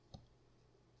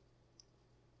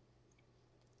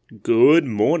Good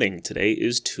morning. Today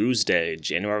is Tuesday,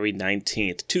 January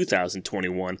 19th,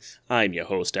 2021. I'm your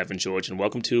host, Evan George, and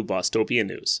welcome to Bostopia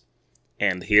News.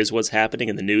 And here's what's happening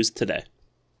in the news today.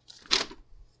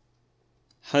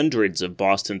 Hundreds of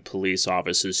Boston police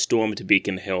officers stormed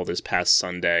Beacon Hill this past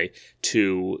Sunday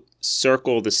to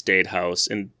circle the State House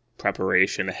in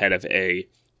preparation ahead of a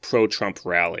pro-Trump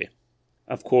rally.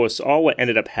 Of course, all what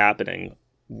ended up happening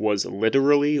was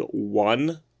literally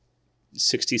one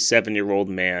 67-year-old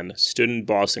man stood in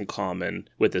Boston Common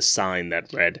with a sign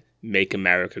that read, "Make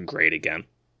America Great Again."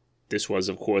 This was,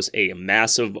 of course, a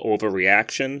massive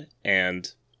overreaction,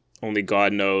 and only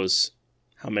God knows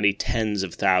how many tens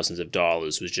of thousands of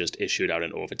dollars was just issued out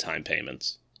in overtime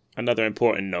payments. Another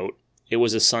important note, it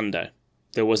was a Sunday.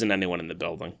 There wasn't anyone in the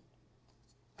building.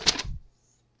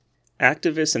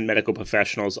 Activists and medical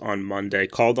professionals on Monday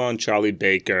called on Charlie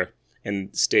Baker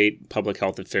and state public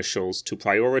health officials to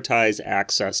prioritize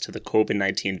access to the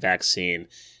COVID-19 vaccine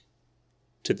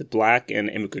to the Black and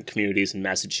immigrant communities in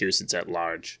Massachusetts at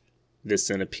large.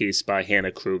 This in a piece by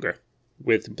Hannah Kruger.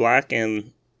 With Black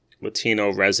and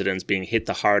Latino residents being hit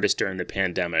the hardest during the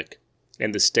pandemic,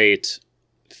 and the state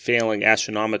failing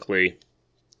astronomically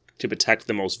to protect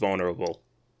the most vulnerable,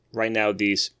 right now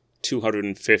these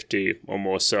 250 or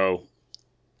more so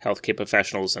healthcare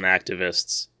professionals and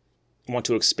activists want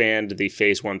to expand the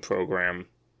Phase 1 program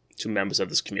to members of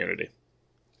this community.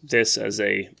 This as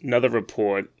another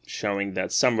report showing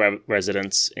that some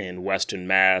residents in Western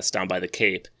Mass down by the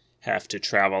Cape have to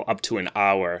travel up to an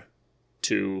hour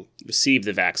to receive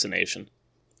the vaccination.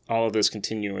 All of this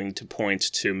continuing to point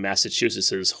to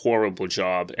Massachusetts' horrible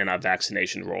job in our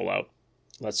vaccination rollout.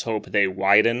 Let's hope they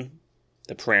widen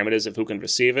the parameters of who can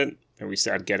receive it and we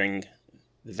start getting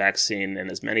the vaccine in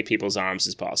as many people's arms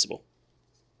as possible.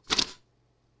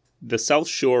 The South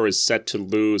Shore is set to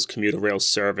lose commuter rail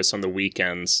service on the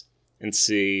weekends and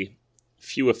see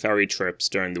fewer ferry trips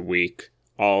during the week.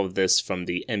 All of this from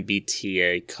the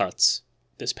MBTA cuts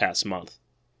this past month.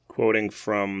 Quoting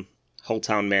from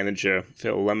Hulltown manager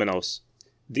Phil Lemonos,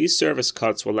 "These service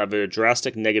cuts will have a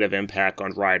drastic negative impact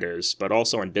on riders, but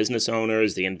also on business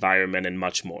owners, the environment, and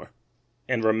much more."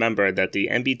 And remember that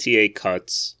the MBTA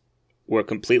cuts were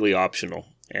completely optional,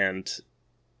 and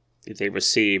they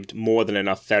received more than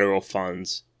enough federal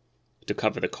funds to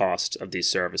cover the cost of these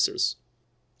services.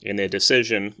 And their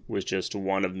decision was just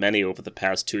one of many over the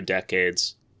past 2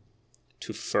 decades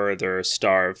to further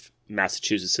starve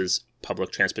Massachusetts'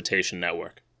 public transportation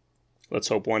network. Let's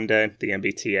hope one day the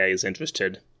MBTA is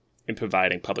interested in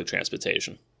providing public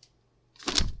transportation.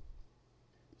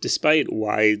 Despite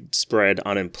widespread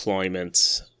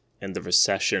unemployment and the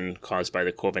recession caused by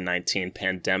the COVID-19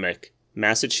 pandemic,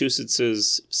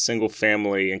 Massachusetts'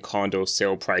 single-family and condo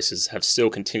sale prices have still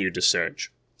continued to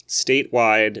surge.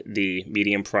 Statewide, the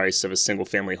median price of a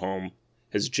single-family home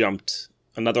has jumped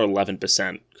another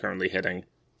 11%, currently hitting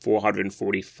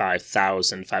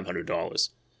 $445,500,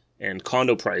 and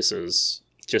condo prices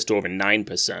just over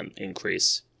 9%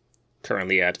 increase,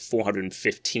 currently at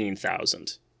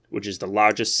 $415,000, which is the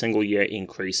largest single-year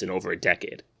increase in over a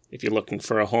decade. If you're looking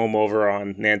for a home over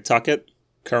on Nantucket,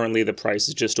 currently the price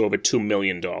is just over $2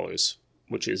 million,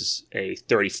 which is a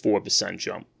 34%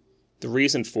 jump. The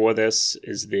reason for this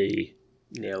is the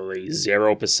nearly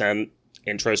 0%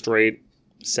 interest rate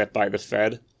set by the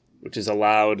Fed, which has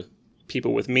allowed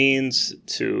people with means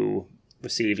to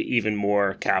receive even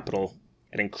more capital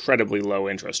at incredibly low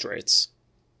interest rates,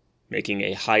 making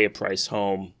a higher priced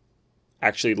home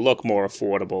actually look more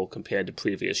affordable compared to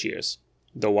previous years.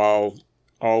 Though while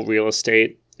all real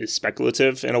estate is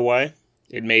speculative in a way,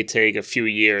 it may take a few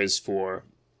years or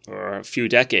a few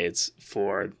decades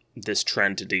for this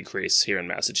trend to decrease here in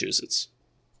Massachusetts.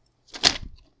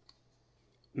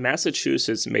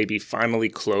 Massachusetts may be finally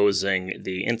closing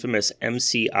the infamous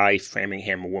MCI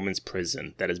Framingham Women's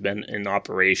Prison that has been in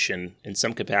operation in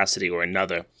some capacity or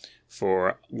another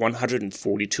for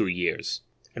 142 years.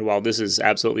 And while this is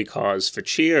absolutely cause for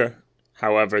cheer,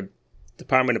 however, the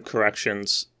Department of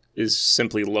Corrections is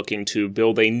simply looking to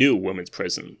build a new women's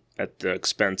prison at the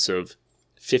expense of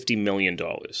 $50 million.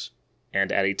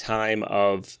 And at a time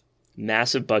of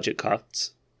massive budget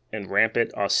cuts and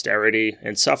rampant austerity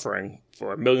and suffering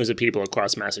for millions of people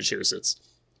across Massachusetts,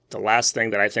 the last thing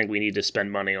that I think we need to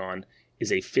spend money on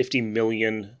is a $50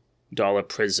 million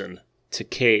prison to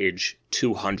cage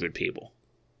 200 people.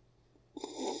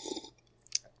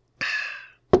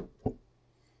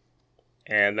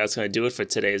 And that's going to do it for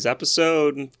today's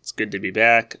episode. It's good to be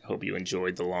back. I hope you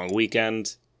enjoyed the long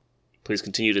weekend. Please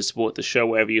continue to support the show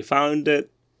wherever you found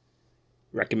it.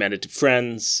 Recommend it to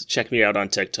friends. Check me out on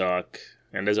TikTok.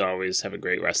 And as always, have a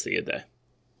great rest of your day.